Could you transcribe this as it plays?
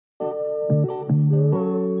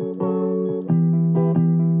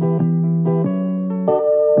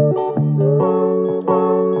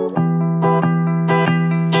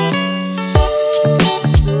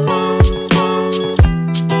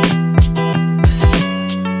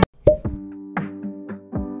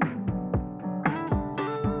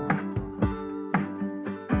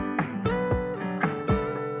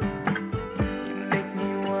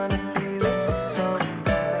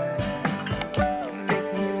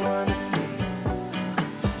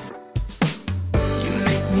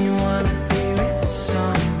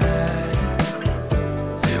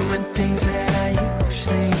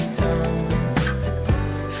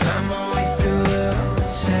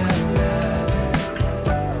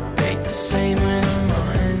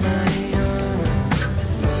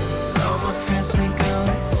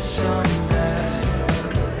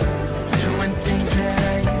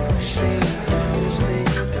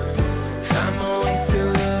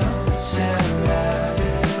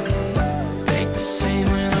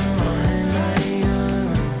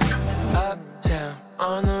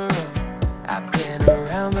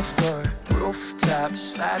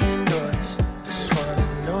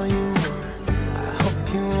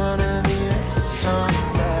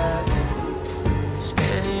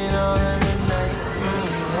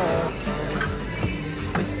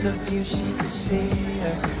see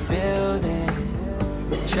her building.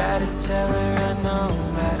 Try to tell her I know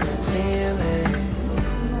I feel it.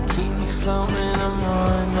 Keep me floating, I'm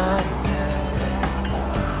on my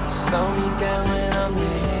path. Slow me down when I'm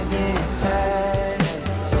living fast.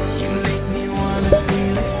 You make me wanna be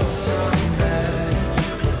with somebody,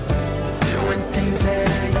 doing things that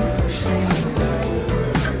I usually do.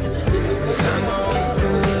 Find my way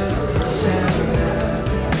through the sound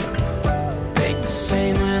of it. Ain't the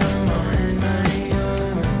same when I'm on my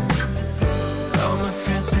own. All my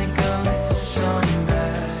friends think I with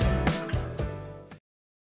somebody.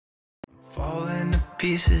 Falling to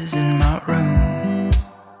pieces in my room.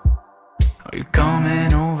 Are you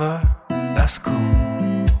coming over? That's cool.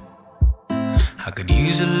 I could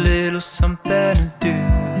use a little something to do.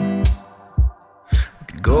 We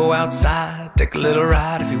could go outside, take a little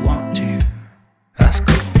ride if you want to. That's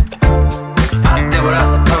cool. I did what I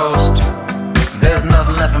was supposed to. There's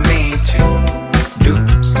nothing left for me to do.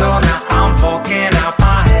 So now I'm poking out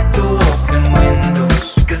my head through open windows,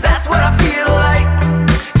 'cause that's what I feel like.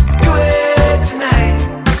 Do it tonight.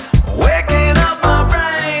 Waking up my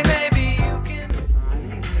brain, maybe you can.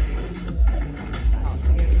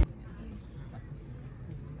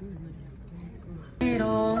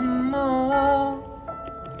 色も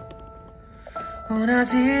同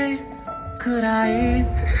じくらい。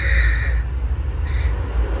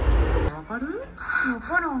わかる？わ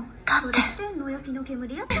からん。だって野焼きの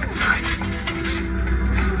煙やったの。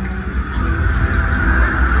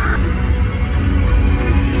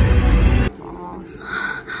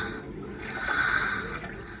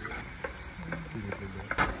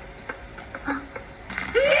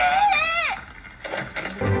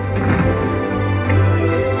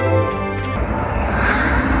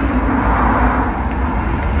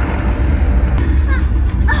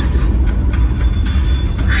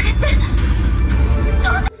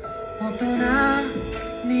大人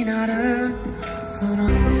になるその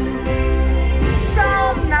そ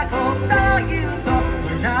んなこと言うと笑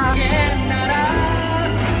えんなら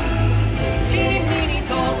君に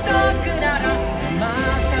届くなら甘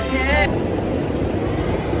さで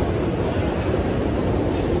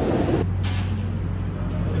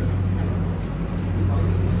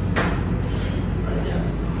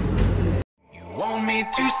You want me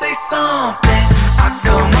to say something, I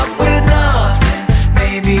come up with nothing.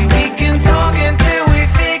 Maybe we can talk until we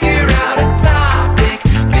figure out a topic.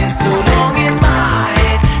 Been so long in my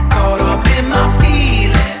head, caught up in my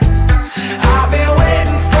feelings. I've been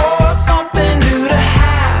waiting for something new to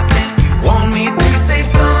happen. You want me to say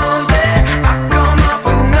something, I come up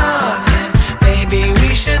with nothing. Maybe we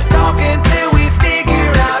should talk until we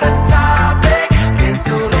figure out a topic. Been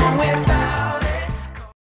so long without it.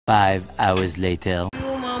 5 hours later.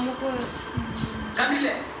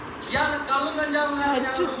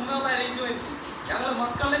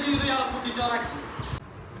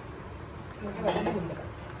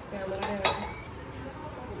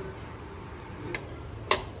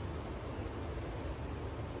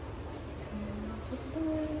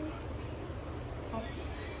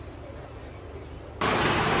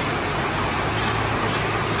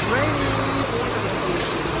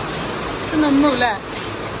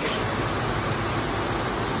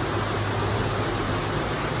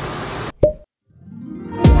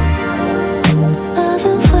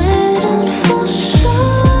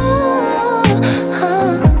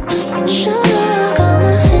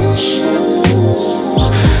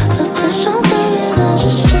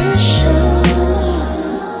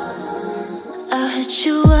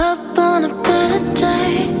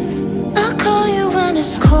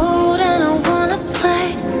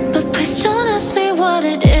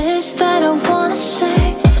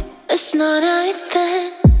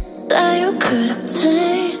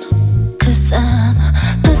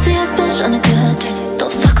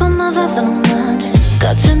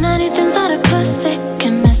 Got too many things that I could say,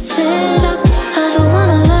 can mess it up. I don't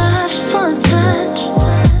wanna love, just wanna touch.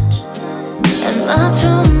 Am I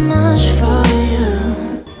too much for you?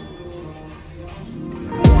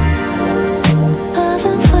 I've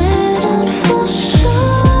been waiting for sure.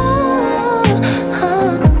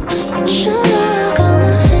 Sure, I got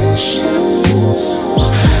my issues,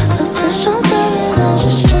 but please don't tell me that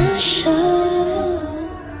just issues.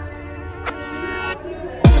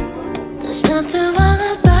 There's nothing wrong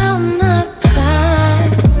about my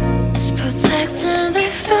pride. Just protecting me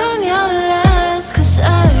from your lies, 'cause I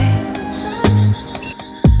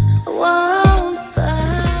won't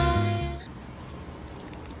bite.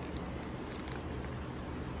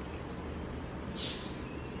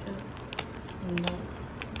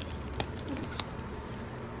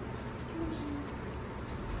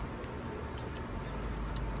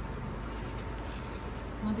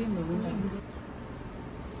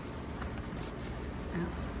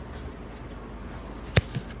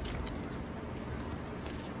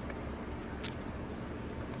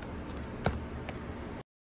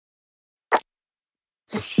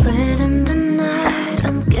 It's late in the night,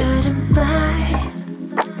 I'm getting by,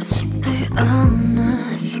 to be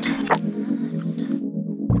honest.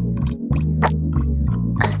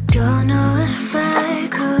 I don't know if I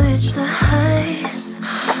could reach the heights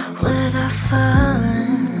without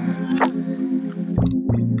falling.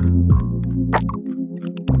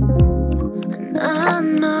 And I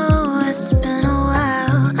know it's been a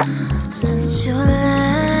while since you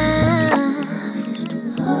last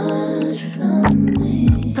heard from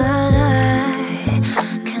me, but I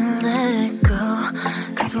can't let it go,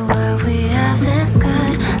 'cause what we have is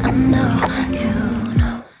good. I know you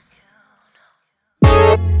know.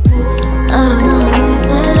 I don't wanna lose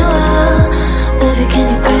it all. Baby, can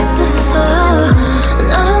you brace the fall? And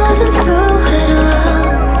I know I've been through it all.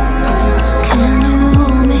 Can you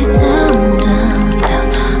hold me down, down, down,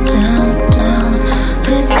 down, down?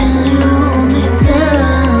 Please, can you hold me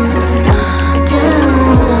down, down?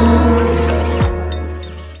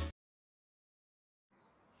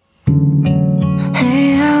 Hey,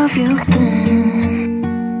 how have you been?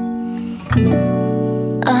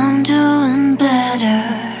 I'm doing better.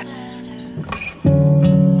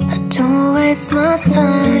 Don't waste my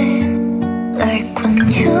time like when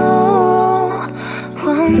you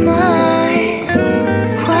were mine.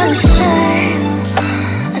 What a shame.